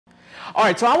All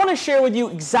right, so I want to share with you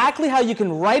exactly how you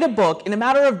can write a book in a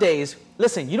matter of days.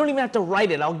 Listen, you don't even have to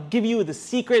write it. I'll give you the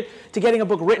secret to getting a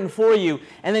book written for you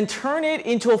and then turn it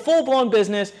into a full-blown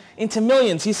business, into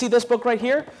millions. You see this book right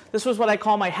here? This was what I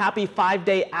call my happy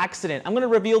 5-day accident. I'm going to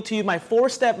reveal to you my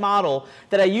 4-step model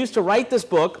that I used to write this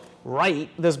book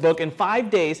in 5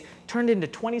 days, turned into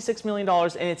 $26 million,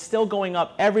 and it's still going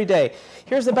up every day.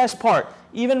 Here's the best part.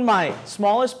 Even my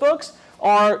smallest books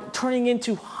are turning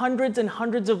into hundreds and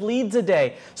hundreds of leads a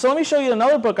day. So let me show you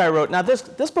another book I wrote. Now this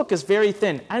book is very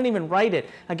thin. I didn't even write it.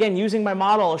 Again, using my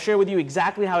model, I'll share with you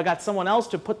exactly how I got someone else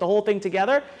to put the whole thing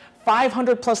together.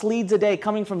 500 plus leads a day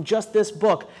coming from just this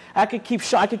book. I could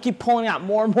keep pulling out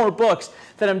more and more books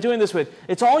that I'm doing this with.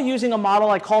 It's all using a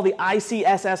model I call the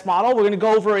ICSS model. We're going to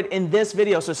go over it in this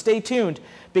video, so stay tuned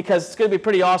because it's going to be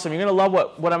pretty awesome. You're going to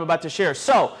love what I'm about to share.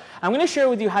 So I'm going to share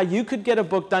with you how you could get a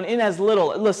book done in as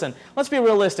little. Listen, let's be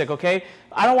realistic, okay?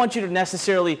 I don't want you to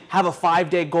necessarily have a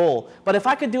 5-day goal, but if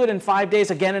I could do it in 5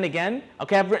 days again and again,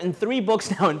 okay, I've written 3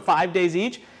 books now in 5 days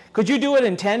each. Could you do it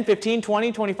in 10, 15,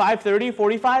 20, 25, 30,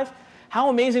 45? How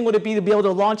amazing would it be to be able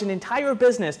to launch an entire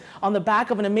business on the back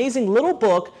of an amazing little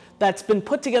book that's been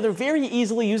put together very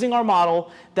easily using our model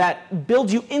that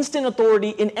builds you instant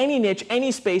authority in any niche,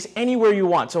 any space, anywhere you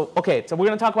want. So, okay, so we're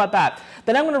going to talk about that.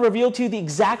 Then I'm going to reveal to you the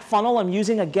exact funnel I'm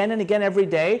using again and again every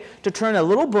day to turn a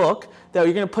little book that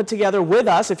you're going to put together with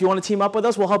us. If you want to team up with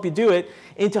us, we'll help you do it,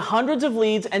 into hundreds of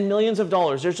leads and millions of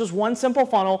dollars. There's just one simple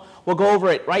funnel. We'll go over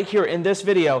it right here in this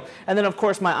video. And then, of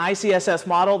course, my ICSS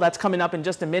model, that's coming up in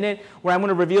just a minute, where I'm going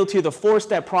to reveal to you the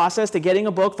 4-step process to getting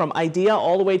a book from idea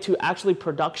all the way to actually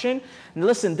production. And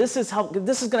listen, this is going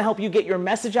to help you get your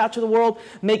message out to the world,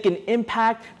 make an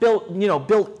impact,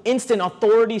 build instant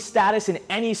authority status in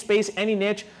any space, any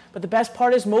niche. But the best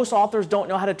part is most authors don't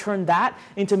know how to turn that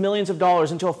into millions of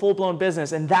dollars, into a full-blown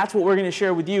business. And that's what we're going to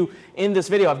share with you in this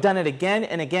video. I've done it again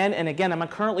and again and again. I'm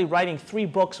currently writing 3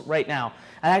 books right now.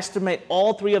 I estimate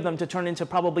all 3 of them to turn into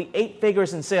probably 8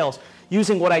 figures in sales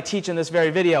using what I teach in this very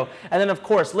video. And then, of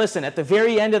course, listen, at the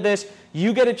very end of this,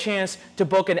 you get a chance to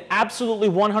book an absolutely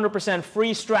 100%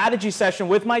 free strategy session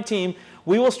with my team.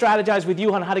 We will strategize with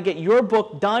you on how to get your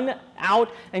book done,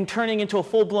 out, and turning into a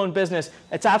full-blown business.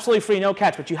 It's absolutely free, no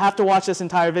catch, but you have to watch this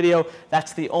entire video.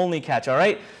 That's the only catch, all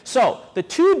right? So the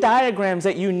 2 diagrams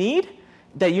that you need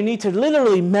to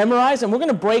literally memorize, and we're going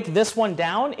to break this one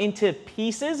down into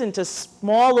pieces, into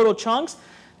small little chunks.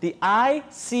 The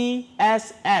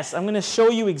ICSS. I'm going to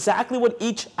show you exactly what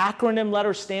each acronym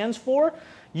letter stands for.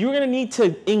 You're going to need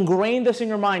to ingrain this in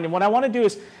your mind. And what I want to do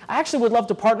is, I actually would love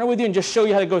to partner with you and just show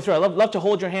you how to go through. I'd love to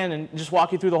hold your hand and just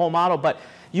walk you through the whole model. But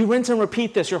you rinse and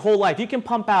repeat this your whole life. You can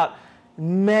pump out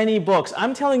many books.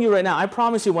 I'm telling you right now, I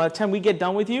promise you, by the time we get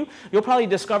done with you, you'll probably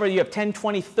discover you have 10,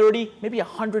 20, 30, maybe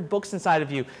 100 books inside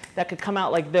of you that could come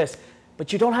out like this.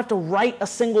 But you don't have to write a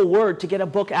single word to get a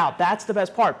book out. That's the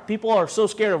best part. People are so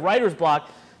scared of writer's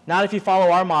block. Not if you follow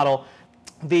our model.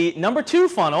 The number 2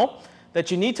 funnel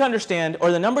that you need to understand,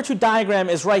 or the number 2 diagram,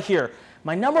 is right here.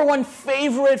 My number 1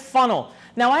 favorite funnel.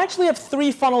 Now, I actually have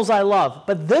 3 funnels I love,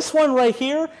 but this one right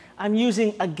here, I'm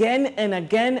using again and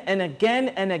again and again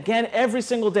and again every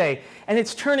single day. And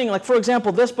it's turning, like, for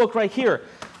example, this book right here.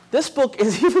 This book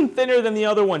is even thinner than the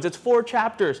other ones. It's 4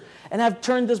 chapters. And I've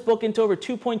turned this book into over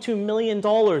 $2.2 million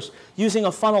using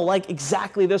a funnel like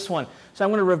exactly this one. So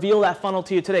I'm going to reveal that funnel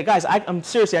to you today. Guys, I'm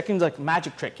seriously, I can like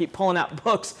magic trick, keep pulling out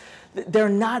books. They're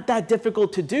not that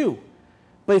difficult to do.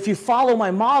 But if you follow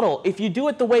my model, if you do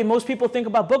it the way most people think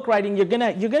about book writing, you're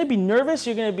gonna be nervous,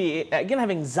 you're gonna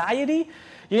have anxiety,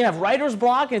 you're gonna have writer's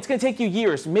block, and it's gonna take you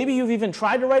years. Maybe you've even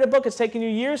tried to write a book, it's taken you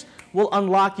years. We'll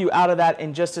unlock you out of that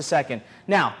in just a second.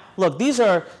 Now, look, these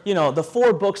are the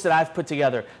 4 books that I've put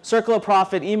together. Circle of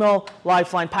Profit, Email,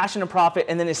 Lifeline, Passion of Profit,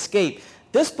 and then Escape.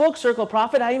 This book, Circle of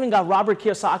Profit, I even got Robert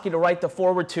Kiyosaki to write the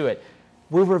foreword to it.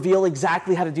 We'll reveal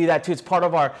exactly how to do that too. It's part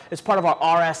of our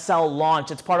RSL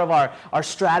launch. It's part of our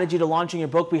strategy to launching your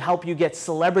book. We help you get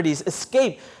celebrities.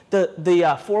 Escape,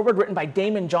 the foreword written by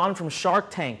Damon John from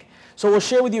Shark Tank. So we'll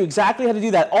share with you exactly how to do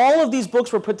that. All of these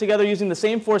books were put together using the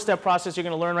same 4-step process you're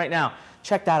going to learn right now.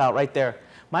 Check that out right there.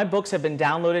 My books have been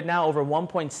downloaded now over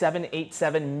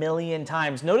 1.787 million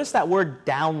times. Notice that word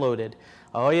downloaded.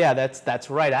 Oh yeah, that's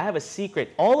right. I have a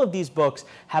secret. All of these books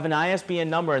have an ISBN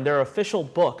number and they're official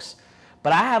books.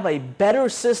 But I have a better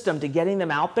system to getting them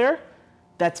out there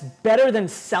that's better than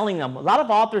selling them. A lot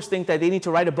of authors think that they need to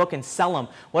write a book and sell them.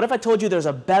 What if I told you there's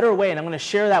a better way? And I'm going to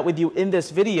share that with you in this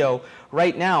video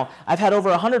right now. I've had over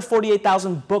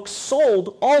 148,000 books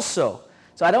sold also.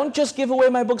 So I don't just give away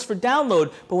my books for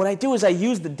download, but what I do is I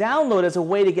use the download as a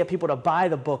way to get people to buy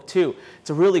the book too.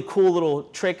 It's a really cool little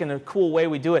trick and a cool way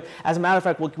we do it. As a matter of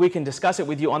fact, we can discuss it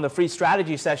with you on the free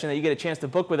strategy session that you get a chance to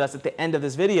book with us at the end of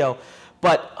this video.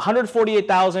 But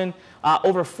 148,000,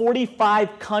 over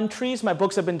 45 countries my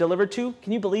books have been delivered to.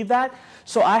 Can you believe that?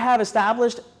 So I have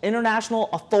established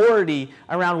international authority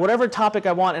around whatever topic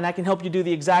I want, and I can help you do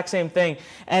the exact same thing.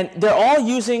 And they're all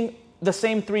using the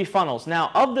same 3 funnels. Now,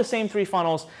 of the same 3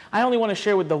 funnels, I only want to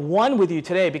share the one with you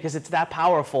today because it's that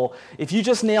powerful. If you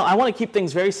just I want to keep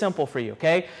things very simple for you,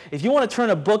 okay? If you want to turn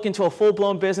a book into a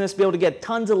full-blown business, be able to get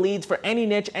tons of leads for any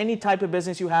niche, any type of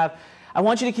business you have, I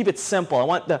want you to keep it simple. I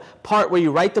want the part where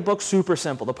you write the book super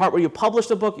simple. The part where you publish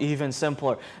the book even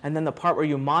simpler. And then the part where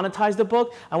you monetize the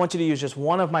book, I want you to use just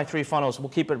one of my 3 funnels. We'll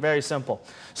keep it very simple.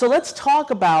 So let's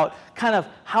talk about kind of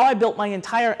how I built my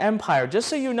entire empire. Just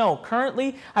so you know,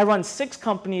 currently I run 6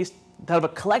 companies that have a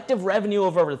collective revenue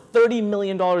of over $30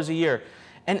 million a year.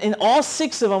 And in all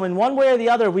 6 of them, in one way or the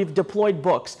other, we've deployed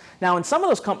books. Now, in some of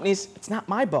those companies, it's not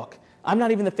my book. I'm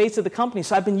not even the face of the company.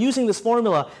 So I've been using this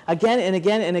formula again and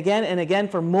again and again and again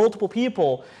for multiple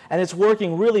people, and it's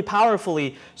working really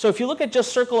powerfully. So if you look at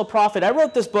just Circle of Profit, I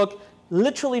wrote this book,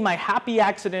 literally my happy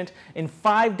accident, in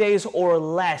 5 days or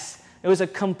less. It was a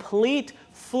complete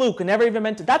fluke. I never even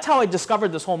meant to. That's how I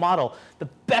discovered this whole model. The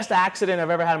best accident I've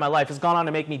ever had in my life has gone on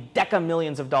to make me deca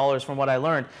millions of dollars from what I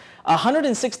learned.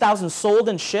 106,000 sold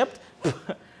and shipped.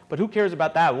 But who cares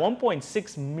about that?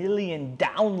 1.6 million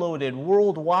downloaded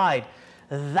worldwide.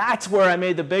 That's where I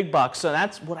made the big bucks. So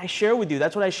that's what I share with you.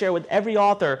 That's what I share with every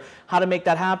author, how to make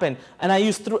that happen. And I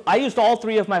used all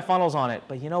 3 of my funnels on it.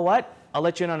 But you know what? I'll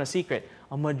let you in on a secret.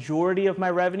 A majority of my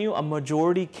revenue, a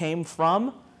majority came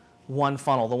from one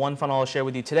funnel. The one funnel I'll share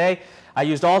with you today. I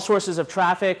used all sources of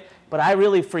traffic, but I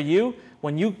really, for you,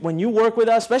 when you work with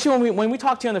us, especially when we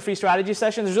talk to you on the free strategy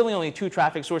session, there's really only 2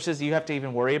 traffic sources that you have to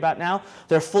even worry about now.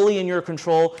 They're fully in your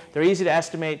control. They're easy to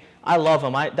estimate. I love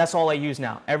them. That's all I use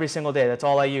now. Every single day, that's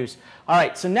all I use. All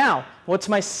right, so now, what's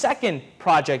my second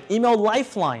project? Email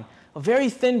Lifeline, a very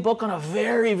thin book on a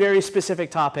very, very specific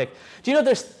topic. Do you know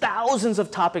there's thousands of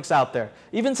topics out there?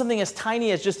 Even something as tiny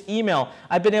as just email,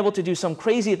 I've been able to do some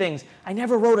crazy things. I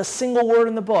never wrote a single word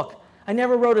in the book. I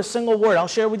never wrote a single word. I'll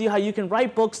share with you how you can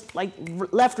write books like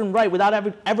left and right without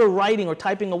ever writing or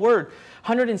typing a word.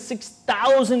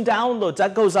 106,000 downloads.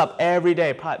 That goes up every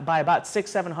day by about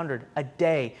 600-700 a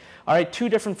day. All right, 2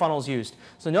 different funnels used.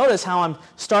 So notice how I'm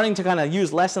starting to kind of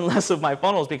use less and less of my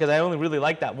funnels because I only really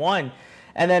like that one.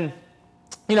 And then,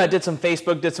 I did some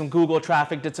Facebook, did some Google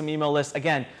traffic, did some email lists.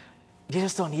 Again, you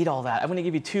just don't need all that. I'm going to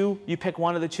give you 2. You pick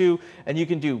one of the 2, and you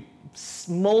can do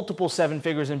multiple 7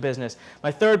 figures in business.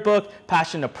 My 3rd book,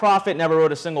 Passion to Profit, never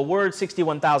wrote a single word,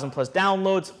 61,000 plus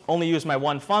downloads, only used my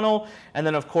one funnel. And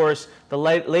then, of course, the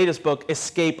latest book,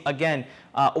 Escape, again,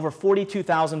 over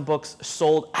 42,000 books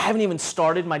sold. I haven't even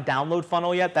started my download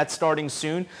funnel yet. That's starting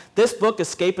soon. This book,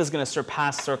 Escape, is going to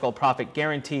surpass Circle of Profit,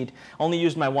 guaranteed. Only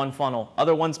used my one funnel.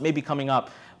 Other ones may be coming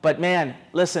up. But man,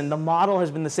 listen, the model has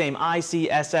been the same,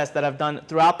 ICSS, that I've done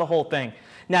throughout the whole thing.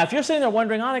 Now, if you're sitting there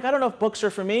wondering, Anik, I don't know if books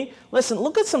are for me, listen,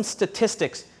 look at some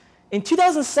statistics. In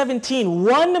 2017,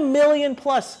 1 million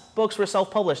plus books were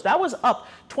self-published. That was up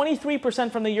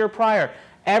 23% from the year prior.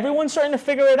 Everyone's starting to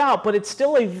figure it out, but it's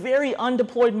still a very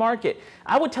undeployed market.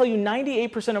 I would tell you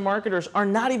 98% of marketers are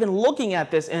not even looking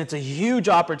at this, and it's a huge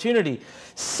opportunity.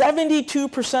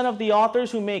 72% of the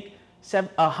authors who make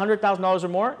 $100,000 or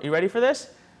more, are you ready for this?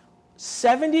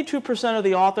 72% of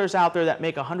the authors out there that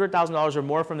make $100,000 or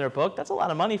more from their book, that's a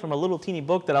lot of money from a little teeny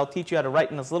book that I'll teach you how to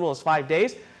write in as little as 5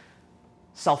 days,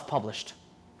 self-published.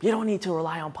 You don't need to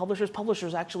rely on publishers.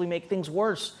 Publishers actually make things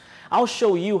worse. I'll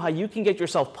show you how you can get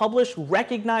yourself published,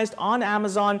 recognized on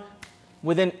Amazon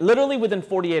literally within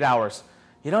 48 hours.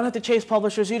 You don't have to chase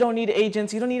publishers. You don't need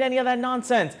agents. You don't need any of that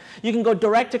nonsense. You can go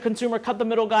direct to consumer, cut the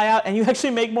middle guy out, and you actually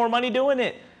make more money doing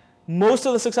it. Most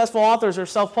of the successful authors are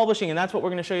self-publishing, and that's what we're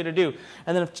going to show you to do.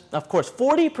 And then, of course,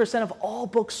 40% of all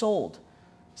books sold,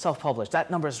 self-published.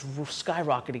 That number is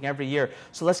skyrocketing every year.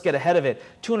 So let's get ahead of it.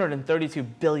 $232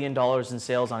 billion in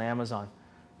sales on Amazon.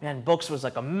 Man, books was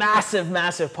like a massive,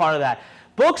 massive part of that.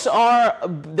 Books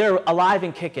they're alive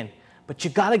and kicking. But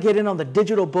you got to get in on the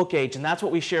digital book age, and that's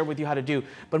what we share with you how to do.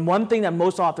 But one thing that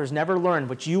most authors never learn,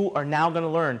 which you are now going to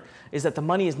learn, is that the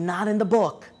money is not in the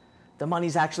book. The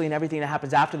money's actually in everything that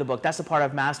happens after the book. That's the part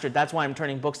I've mastered. That's why I'm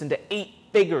turning books into 8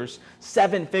 figures,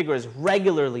 7 figures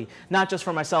regularly, not just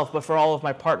for myself, but for all of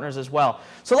my partners as well.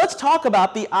 So let's talk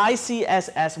about the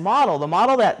ICSS model, the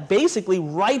model that basically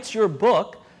writes your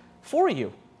book for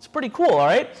you. It's pretty cool, all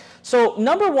right? So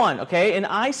number 1, okay, in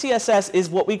ICSS is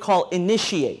what we call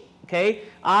initiate. okay?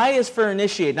 I is for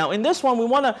initiate. Now in this one, we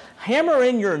want to hammer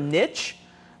in your niche,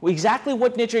 exactly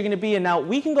what niche you're going to be in. Now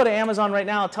we can go to Amazon right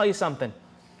now. I'll tell you something.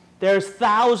 There's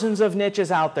thousands of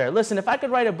niches out there. Listen, if I could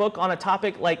write a book on a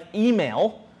topic like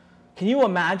email, can you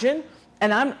imagine?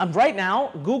 And I'm right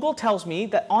now, Google tells me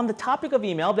that on the topic of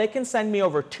email, they can send me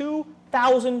over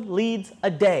 2,000 leads a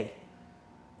day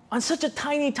on such a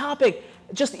tiny topic,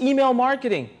 just email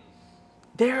marketing.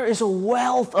 There is a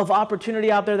wealth of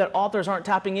opportunity out there that authors aren't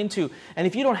tapping into. And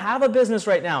if you don't have a business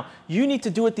right now, you need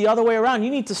to do it the other way around. You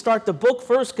need to start the book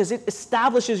first because it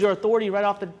establishes your authority right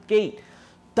off the gate.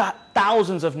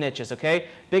 Thousands of niches, okay?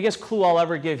 Biggest clue I'll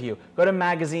ever give you. Go to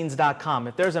magazines.com.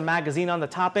 If there's a magazine on the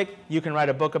topic, you can write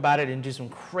a book about it and do some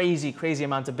crazy, crazy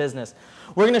amounts of business.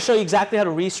 We're going to show you exactly how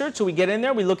to research. So we get in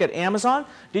there, we look at Amazon.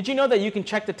 Did you know that you can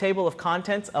check the table of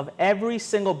contents of every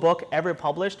single book ever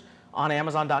published on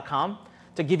Amazon.com?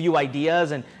 To give you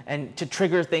ideas and to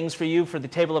trigger things for you for the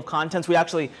table of contents. We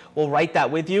actually will write that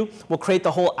with you. We'll create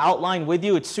the whole outline with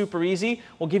you. It's super easy.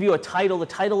 We'll give you a title. The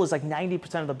title is like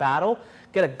 90% of the battle.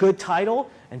 Get a good title,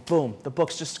 and boom, the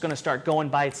book's just going to start going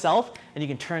by itself, and you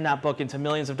can turn that book into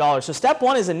millions of dollars. So step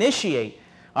one is initiate.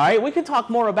 All right, we can talk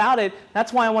more about it.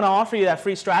 That's why I want to offer you that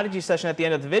free strategy session at the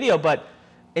end of the video, but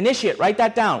initiate, write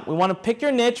that down. We want to pick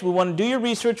your niche. We want to do your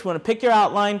research. We want to pick your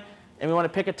outline. And we want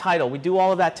to pick a title. We do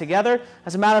all of that together.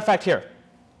 As a matter of fact, here,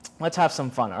 let's have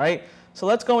some fun, all right? So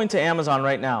let's go into Amazon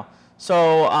right now.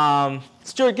 So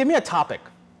Stuart, give me a topic.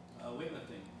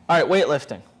 Weightlifting. All right,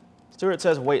 weightlifting. Stuart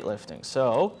says weightlifting.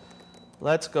 So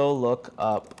let's go look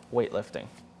up weightlifting.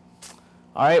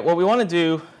 All right, what we want to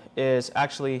do is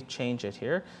actually change it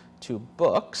here to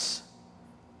books.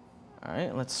 All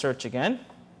right, let's search again.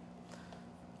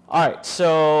 All right,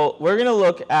 so we're going to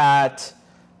look at,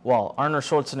 well, Arnold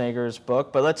Schwarzenegger's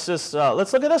book, but let's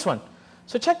look at this one.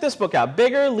 So check this book out,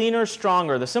 Bigger, Leaner,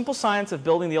 Stronger, The Simple Science of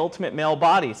Building the Ultimate Male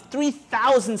Body.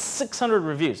 3,600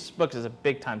 reviews. This book is a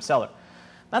big-time seller.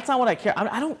 That's not what I care.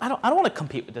 I don't want to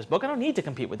compete with this book. I don't need to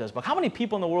compete with this book. How many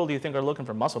people in the world do you think are looking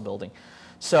for muscle building?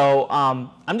 So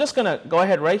I'm just going to go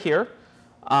ahead right here,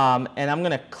 and I'm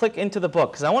going to click into the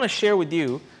book because I want to share with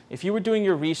you, if you were doing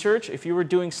your research, if you were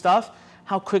doing stuff,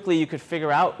 how quickly you could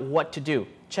figure out what to do.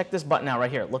 Check this button out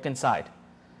right here. Look inside.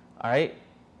 All right?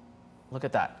 Look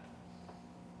at that.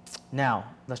 Now,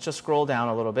 let's just scroll down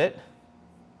a little bit,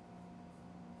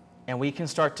 and we can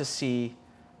start to see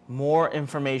more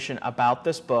information about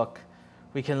this book.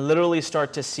 We can literally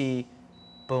start to see,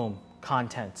 boom,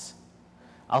 contents.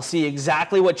 I'll see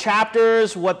exactly what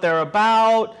chapters, what they're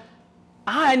about.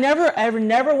 I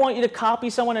never want you to copy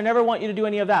someone. I never want you to do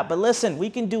any of that. But listen, we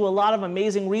can do a lot of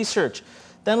amazing research.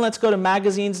 Then let's go to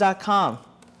magazines.com.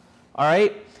 All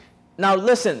right? Now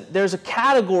listen, there's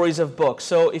categories of books.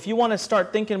 So if you want to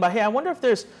start thinking about, hey, I wonder if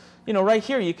there's, right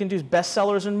here, you can do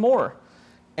bestsellers and more.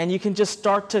 And you can just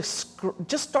start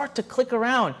to click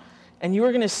around, and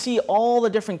you're going to see all the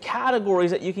different categories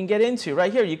that you can get into.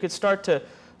 Right here, you could start to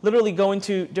literally go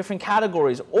into different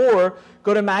categories, or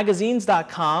go to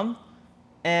magazines.com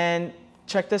and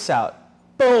check this out.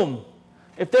 Boom.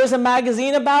 If there's a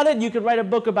magazine about it, you could write a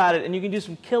book about it, and you can do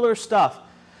some killer stuff.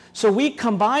 So we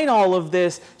combine all of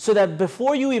this so that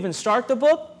before you even start the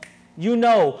book, you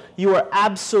know you are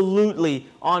absolutely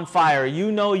on fire.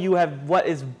 You know you have what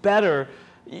is better.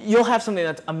 You'll have something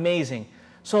that's amazing.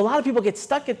 So a lot of people get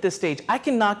stuck at this stage. I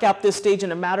can knock out this stage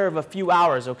in a matter of a few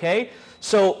hours, okay?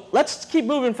 So let's keep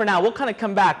moving for now. We'll kind of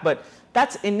come back, but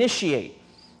that's initiate.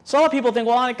 So a lot of people think,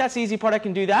 well, Anik, that's the easy part. I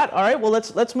can do that. All right, well,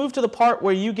 let's move to the part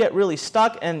where you get really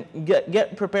stuck and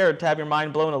get prepared to have your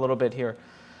mind blown a little bit here.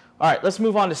 All right, let's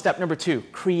move on to step number 2,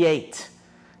 create.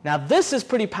 Now, this is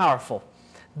pretty powerful.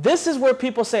 This is where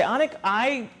people say, Anik,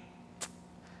 I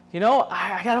don't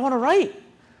want to write.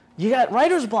 You got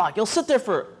writer's block. You'll sit there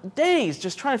for days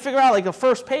just trying to figure out like the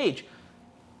first page.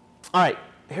 All right,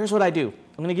 here's what I do.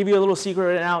 I'm going to give you a little secret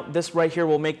right now. This right here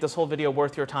will make this whole video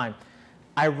worth your time.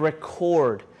 I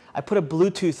record. I put a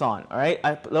Bluetooth on, all right?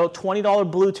 A little $20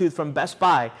 Bluetooth from Best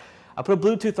Buy. I put a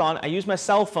Bluetooth on. I use my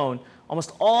cell phone. Not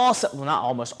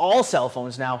almost all cell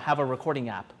phones now have a recording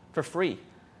app for free.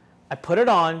 I put it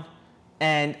on,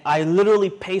 and I literally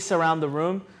pace around the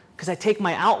room because I take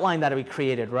my outline that we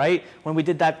created, right? When we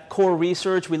did that core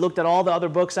research, we looked at all the other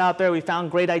books out there. We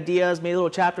found great ideas, made little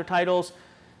chapter titles,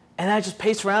 and I just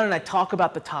pace around and I talk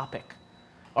about the topic.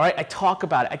 All right, I talk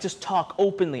about it. I just talk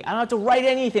openly. I don't have to write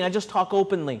anything. I just talk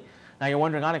openly. Now you're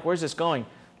wondering, Anik, where's this going?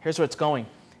 Here's where it's going.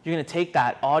 You're going to take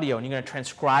that audio and you're going to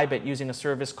transcribe it using a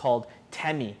service called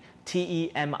Temi,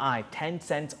 T-E-M-I, 10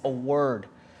 cents a word.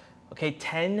 Okay,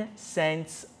 10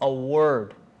 cents a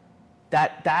word.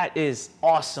 That is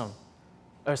awesome.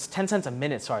 or 10 cents a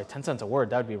minute, sorry, 10 cents a word,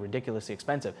 that would be ridiculously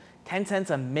expensive. 10 cents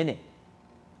a minute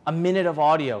of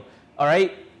audio, all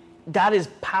right? That is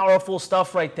powerful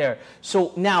stuff right there.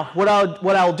 So now what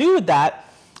I'll do with that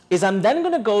is I'm then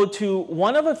going to go to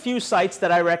one of a few sites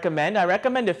that I recommend. I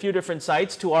recommend a few different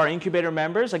sites to our Incubator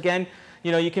members. Again,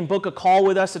 you know, you can book a call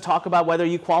with us to talk about whether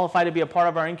you qualify to be a part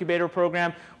of our Incubator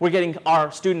program. We're getting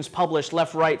our students published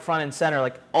left, right, front, and center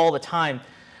like all the time.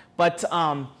 But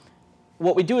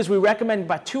what we do is we recommend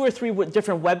about 2 or 3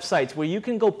 different websites where you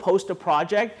can go post a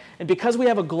project. And because we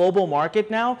have a global market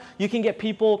now, you can get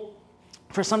people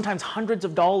for sometimes hundreds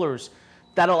of dollars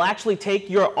that'll actually take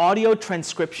your audio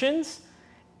transcriptions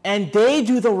and they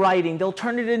do the writing. They'll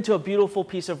turn it into a beautiful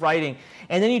piece of writing.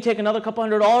 And then you take another couple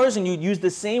 $100 and you use the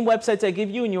same websites I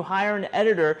give you and you hire an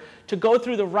editor to go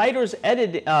through the writer's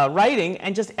writing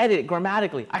and just edit it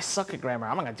grammatically. I suck at grammar.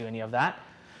 I'm not going to do any of that.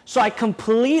 So I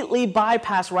completely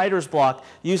bypass writer's block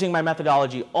using my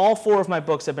methodology. All 4 of my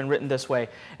books have been written this way.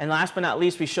 And last but not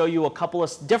least, we show you a couple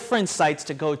of different sites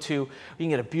to go to. You can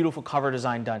get a beautiful cover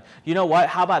design done. You know what?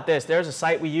 How about this? There's a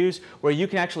site we use where you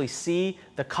can actually see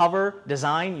the cover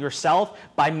design yourself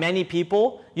by many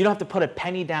people. You don't have to put a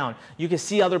penny down. You can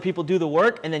see other people do the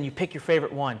work, and then you pick your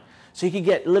favorite one. So you can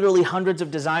get literally hundreds of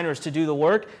designers to do the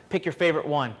work. Pick your favorite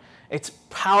one. It's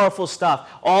powerful stuff,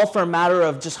 all for a matter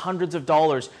of just hundreds of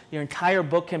dollars. Your entire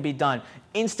book can be done.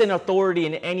 Instant authority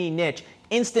in any niche,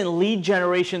 instant lead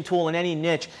generation tool in any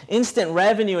niche, instant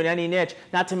revenue in any niche,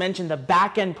 not to mention the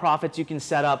back-end profits you can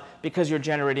set up because you're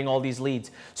generating all these leads.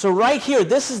 So right here,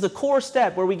 this is the core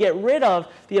step where we get rid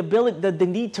of the ability, the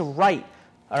need to write,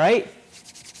 all right?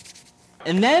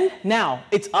 And then now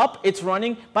it's up, it's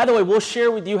running. By the way, we'll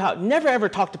share with you how, never ever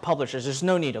talk to publishers. There's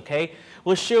no need, okay?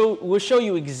 We'll show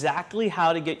you exactly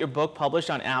how to get your book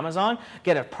published on Amazon,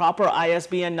 get a proper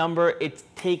ISBN number. It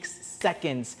takes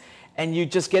seconds. And you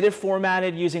just get it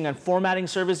formatted using a formatting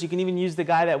service. You can even use the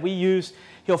guy that we use.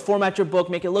 He'll format your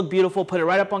book, make it look beautiful, put it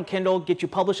right up on Kindle, get you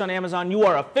published on Amazon. You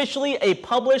are officially a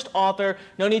published author.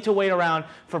 No need to wait around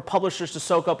for publishers to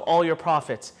soak up all your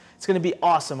profits. It's going to be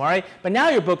awesome, all right? But now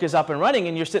your book is up and running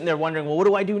and you're sitting there wondering, well, what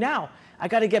do I do now? I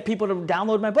got to get people to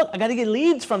download my book. I got to get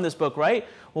leads from this book, right?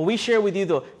 Well, we share with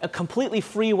you a completely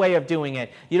free way of doing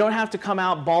it. You don't have to come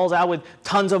out balls out with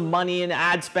tons of money and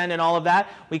ad spend and all of that.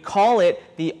 We call it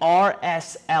the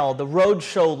RSL, the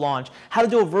roadshow launch. How to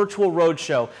do a virtual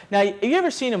roadshow. Now, have you ever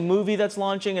seen a movie that's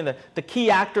launching and the key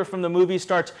actor from the movie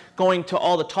starts going to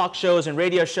all the talk shows and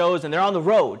radio shows and they're on the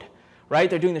road? Right?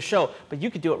 They're doing the show, but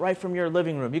you could do it right from your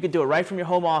living room. You could do it right from your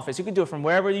home office. You could do it from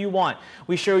wherever you want.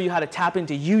 We show you how to tap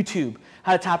into YouTube,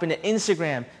 how to tap into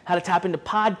Instagram, how to tap into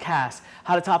podcasts,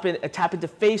 how to tap into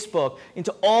Facebook,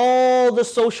 into all the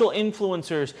social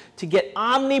influencers to get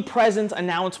omnipresent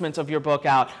announcements of your book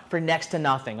out for next to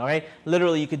nothing, all right?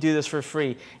 Literally, you could do this for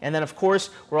free. And then, of course,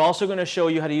 we're also going to show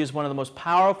you how to use one of the most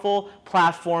powerful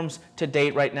platforms to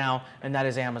date right now, and that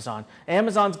is Amazon.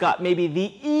 Amazon's got maybe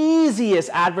the easiest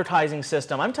advertising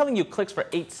system. I'm telling you, clicks for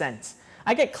 8 cents.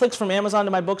 I get clicks from Amazon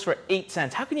to my books for 8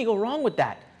 cents. How can you go wrong with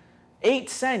that? 8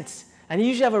 cents. And you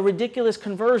usually have a ridiculous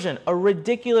conversion,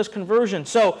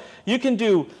 So you can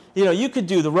do, you could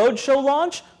do the roadshow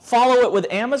launch, follow it with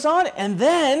Amazon, and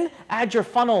then add your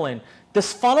funnel in.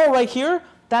 This funnel right here,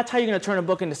 that's how you're going to turn a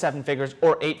book into 7 figures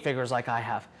or 8 figures like I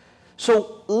have.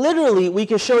 So literally, we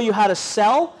can show you how to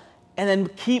sell and then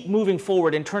keep moving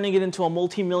forward and turning it into a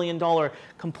multi-million-dollar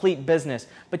complete business.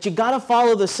 But you got to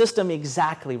follow the system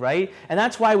exactly, right? And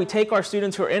that's why we take our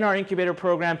students who are in our incubator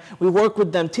program, we work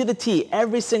with them to the T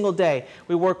every single day.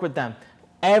 We work with them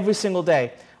every single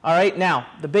day. All right, now,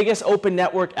 the biggest open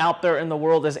network out there in the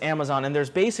world is Amazon, and there's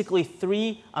basically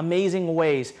 3 amazing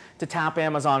ways to tap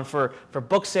Amazon for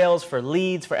book sales, for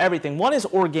leads, for everything. One is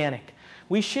organic.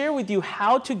 We share with you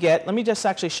how to get, let me just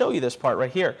actually show you this part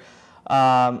right here.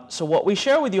 So what we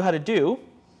share with you how to do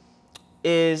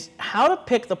is how to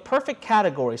pick the perfect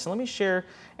category. So let me share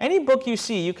any book you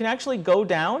see. You can actually go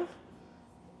down,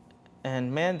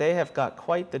 and man, they have got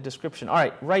quite the description. All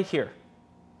right, right here.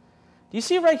 Do you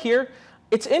see right here?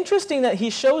 It's interesting that he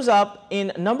shows up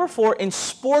in number 4 in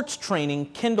sports training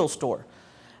Kindle store.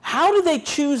 How do they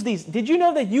choose these? Did you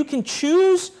know that you can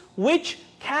choose which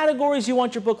categories you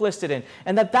want your book listed in,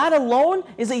 and that alone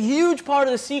is a huge part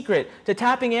of the secret to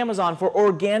tapping Amazon for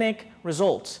organic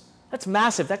results. That's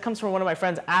massive. That comes from one of my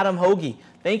friends, Adam Hoagie.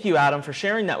 Thank you, Adam, for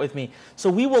sharing that with me. So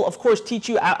we will, of course, teach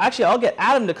you, actually, I'll get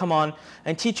Adam to come on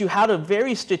and teach you how to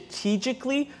very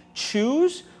strategically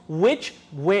choose which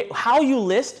way, how you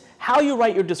list, how you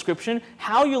write your description,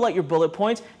 how you write your bullet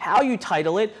points, how you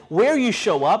title it, where you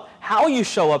show up, how you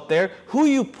show up there, who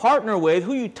you partner with,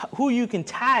 who you can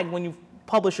tag when you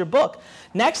publish your book.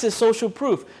 Next is social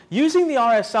proof. Using the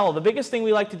RSL, the biggest thing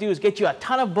we like to do is get you a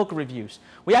ton of book reviews.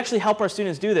 We actually help our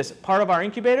students do this. Part of our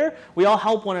incubator, we all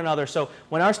help one another. So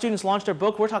when our students launch their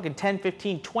book, we're talking 10,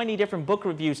 15, 20 different book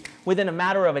reviews within a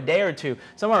matter of a day or two.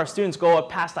 Some of our students go up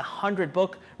past 100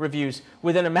 book reviews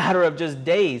within a matter of just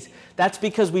days. That's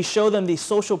because we show them these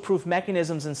social proof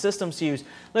mechanisms and systems to use.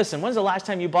 Listen, when's the last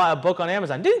time you bought a book on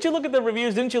Amazon? Didn't you look at the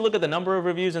reviews? Didn't you look at the number of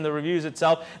reviews? And the reviews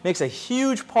itself makes a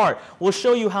huge part. We'll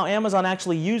show you how Amazon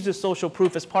actually uses social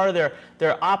proof as part of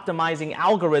their optimizing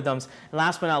algorithms. And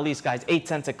last but not least, guys, 8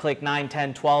 cents a click, 9,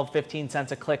 10, 12, 15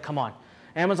 cents a click. Come on.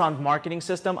 Amazon's marketing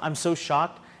system, I'm so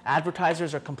shocked.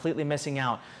 Advertisers are completely missing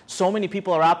out. So many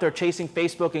people are out there chasing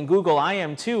Facebook and Google. I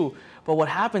am too. But what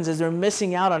happens is they're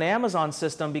missing out on Amazon's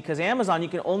system, because Amazon, you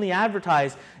can only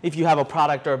advertise if you have a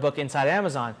product or a book inside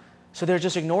Amazon. So they're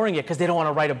just ignoring it because they don't want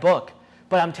to write a book.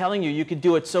 But I'm telling you, you can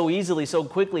do it so easily, so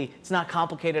quickly. It's not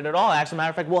complicated at all. As a matter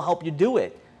of fact, we'll help you do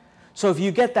it. So if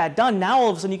you get that done, now all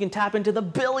of a sudden you can tap into the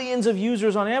billions of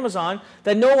users on Amazon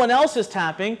that no one else is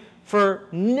tapping for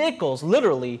nickels,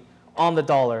 literally, on the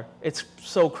dollar. It's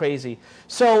so crazy.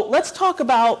 So let's talk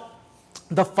about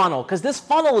the funnel, because this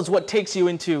funnel is what takes you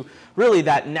into really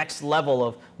that next level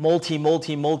of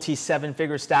multi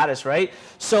seven-figure status, right?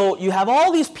 So you have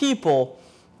all these people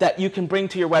that you can bring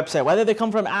to your website, whether they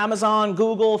come from Amazon,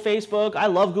 Google, Facebook. I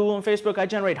love Google and Facebook. I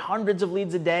generate hundreds of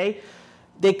leads a day.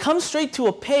 They come straight to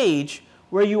a page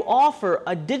where you offer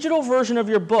a digital version of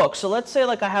your book. So let's say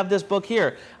like I have this book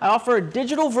here. I offer a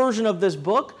digital version of this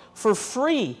book for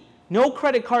free. No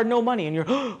credit card, no money. And you're,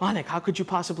 oh, Anik, how could you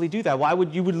possibly do that? Why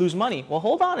would you lose money? Well,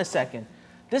 hold on a second.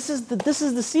 This is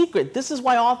the secret. This is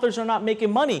why authors are not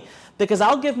making money. Because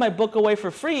I'll give my book away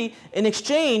for free in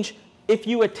exchange if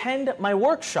you attend my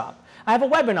workshop. I have a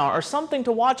webinar or something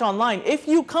to watch online. If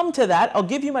you come to that, I'll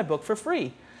give you my book for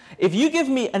free. If you give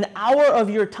me an hour of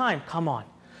your time, come on.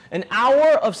 An hour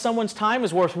of someone's time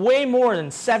is worth way more than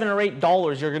 $7 or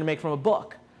 $8 you're going to make from a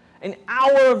book. An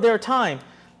hour of their time.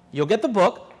 You'll get the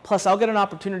book. Plus, I'll get an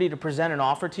opportunity to present an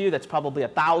offer to you that's probably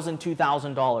 $1,000,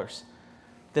 $2,000.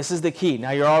 This is the key. Now,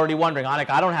 you're already wondering,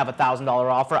 Anik, I don't have a $1,000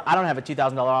 offer. I don't have a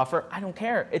 $2,000 offer. I don't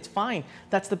care. It's fine.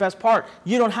 That's the best part.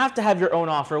 You don't have to have your own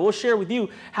offer. We'll share with you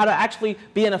how to actually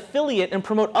be an affiliate and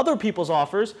promote other people's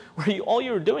offers, where all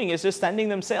you're doing is just sending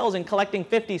them sales and collecting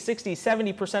 50, 60,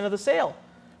 70% of the sale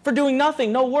for doing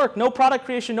nothing, no work, no product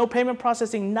creation, no payment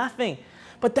processing, nothing.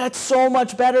 But that's so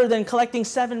much better than collecting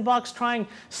 $7,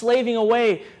 slaving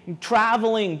away,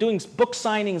 traveling, doing book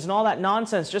signings and all that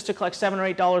nonsense just to collect $7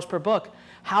 or $8 per book.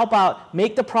 How about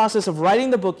make the process of writing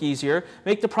the book easier,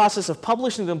 make the process of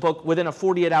publishing the book within a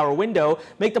 48-hour window,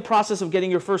 make the process of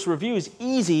getting your first reviews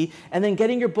easy, and then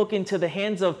getting your book into the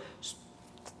hands of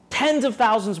tens of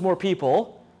thousands more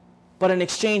people, but in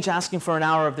exchange asking for an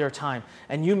hour of their time.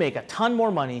 And you make a ton more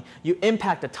money, you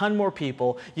impact a ton more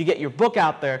people, you get your book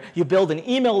out there, you build an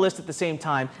email list at the same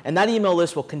time, and that email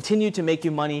list will continue to make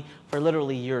you money for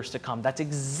literally years to come. That's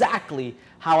exactly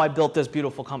how I built this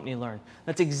beautiful company, Lurn.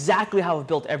 That's exactly how I've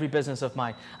built every business of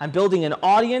mine. I'm building an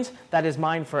audience that is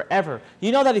mine forever.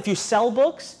 You know that if you sell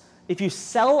books, if you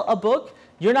sell a book,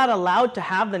 you're not allowed to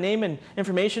have the name and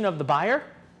information of the buyer?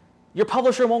 Your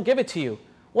publisher won't give it to you.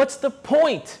 What's the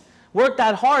point? Work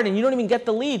that hard and you don't even get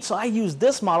the lead. So I use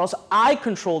this model so I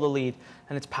control the lead,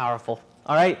 and it's powerful.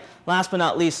 All right, last but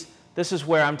not least, this is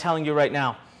where I'm telling you right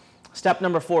now. Step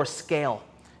number 4, scale.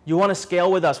 You want to scale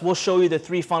with us. We'll show you the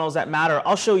 3 funnels that matter.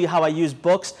 I'll show you how I use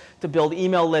books to build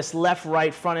email lists left,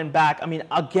 right, front, and back. I mean,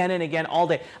 again and again all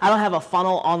day. I don't have a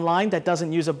funnel online that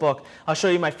doesn't use a book. I'll show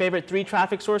you my favorite 3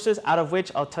 traffic sources, out of which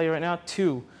I'll tell you right now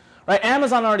 2. Right?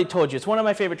 Amazon already told you. It's one of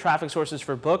my favorite traffic sources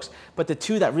for books, but the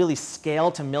 2 that really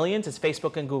scale to millions is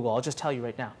Facebook and Google. I'll just tell you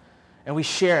right now. And we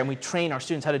share and we train our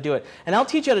students how to do it. And I'll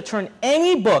teach you how to turn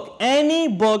any book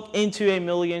into $1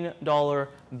 million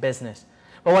business.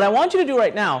 But what I want you to do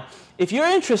right now, if you're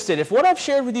interested, if what I've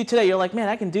shared with you today, you're like, man,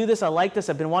 I can do this, I like this,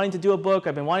 I've been wanting to do a book,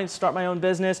 I've been wanting to start my own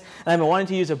business, and I've been wanting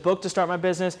to use a book to start my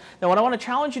business, then what I want to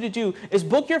challenge you to do is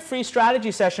book your free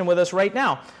strategy session with us right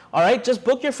now. All right, just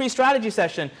book your free strategy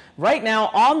session. Right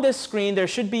now, on this screen, there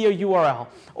should be a URL,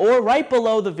 or right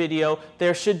below the video,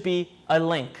 there should be a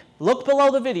link. Look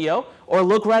below the video, or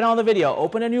look right on the video.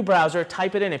 Open a new browser,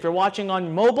 type it in. If you're watching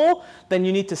on mobile, then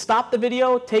you need to stop the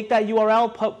video, take that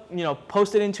URL,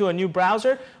 post it into a new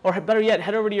browser, or better yet,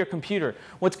 head over to your computer.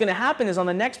 What's going to happen is on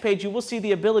the next page, you will see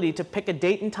the ability to pick a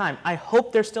date and time. I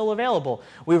hope they're still available.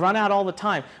 We run out all the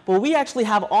time. But we actually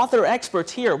have author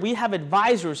experts here. We have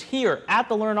advisors here at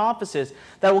the Lurn offices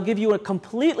that will give you a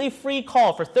completely free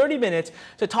call for 30 minutes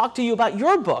to talk to you about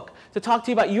your book, to talk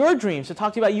to you about your dreams, to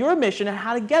talk to you about your mission and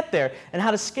how to get get there and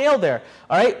how to scale there.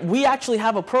 All right, we actually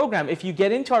have a program. If you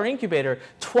get into our incubator,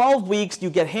 12 weeks, you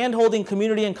get hand-holding,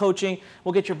 community, and coaching.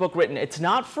 We'll get your book written. It's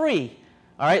not free.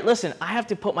 All right, listen, I have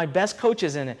to put my best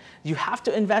coaches in it. You have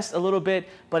to invest a little bit,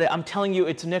 but I'm telling you,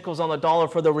 it's nickels on the dollar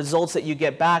for the results that you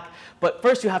get back. But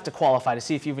first, you have to qualify to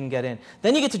see if you even get in.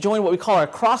 Then you get to join what we call our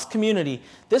cross community.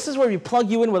 This is where we plug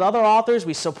you in with other authors.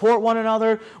 We support one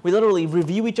another. We literally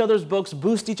review each other's books,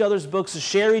 boost each other's books,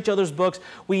 share each other's books.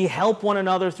 We help one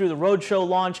another through the roadshow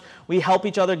launch. We help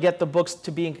each other get the books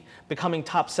to becoming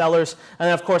top sellers. And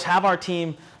then, of course, have our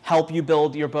team help you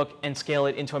build your book and scale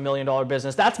it into $1 million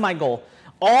business. That's my goal.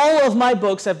 All of my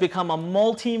books have become a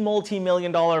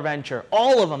multi-million dollar venture.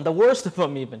 All of them, the worst of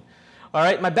them even. All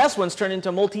right, my best ones turned into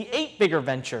a multi-8-figure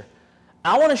venture.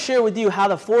 I want to share with you how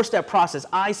the 4-step process,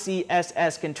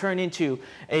 ICSS, can turn into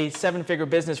a 7-figure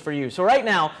business for you. So right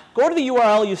now, go to the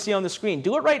URL you see on the screen.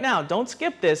 Do it right now. Don't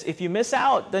skip this. If you miss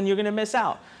out, then you're going to miss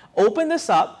out. Open this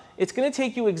up. It's going to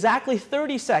take you exactly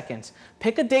 30 seconds.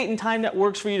 Pick a date and time that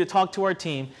works for you to talk to our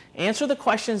team. Answer the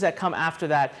questions that come after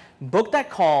that. Book that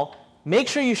call. Make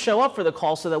sure you show up for the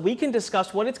call so that we can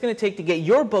discuss what it's going to take to get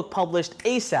your book published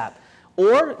ASAP.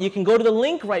 Or you can go to the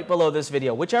link right below this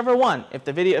video, whichever one. If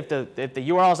the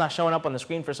URL is not showing up on the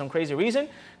screen for some crazy reason,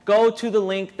 go to the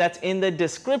link that's in the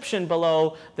description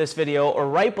below this video or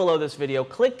right below this video.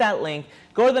 Click that link,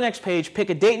 go to the next page,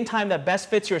 pick a date and time that best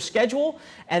fits your schedule,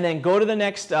 and then go to the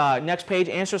next page,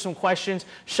 answer some questions,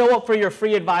 show up for your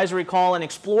free advisory call, and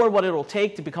explore what it will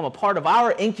take to become a part of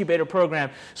our incubator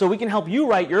program so we can help you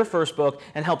write your first book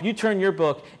and help you turn your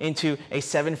book into a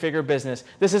 7-figure business.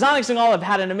 This is Anik Singal. I've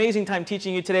had an amazing time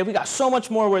teaching you today. We got so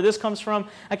much more where this comes from.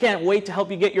 I can't wait to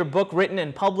help you get your book written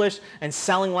and published and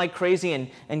selling like crazy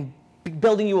and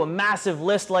building you a massive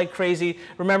list like crazy.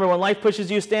 Remember, when life pushes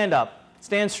you, stand up,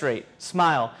 stand straight,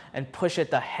 smile, and push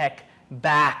it the heck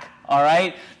back. All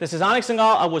right? This is Anik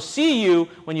Singal. I will see you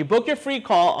when you book your free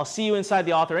call. I'll see you inside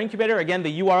the Author Incubator. Again,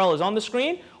 the URL is on the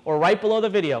screen or right below the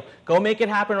video. Go make it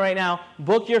happen right now.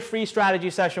 Book your free strategy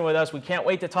session with us. We can't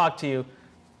wait to talk to you.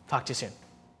 Talk to you soon.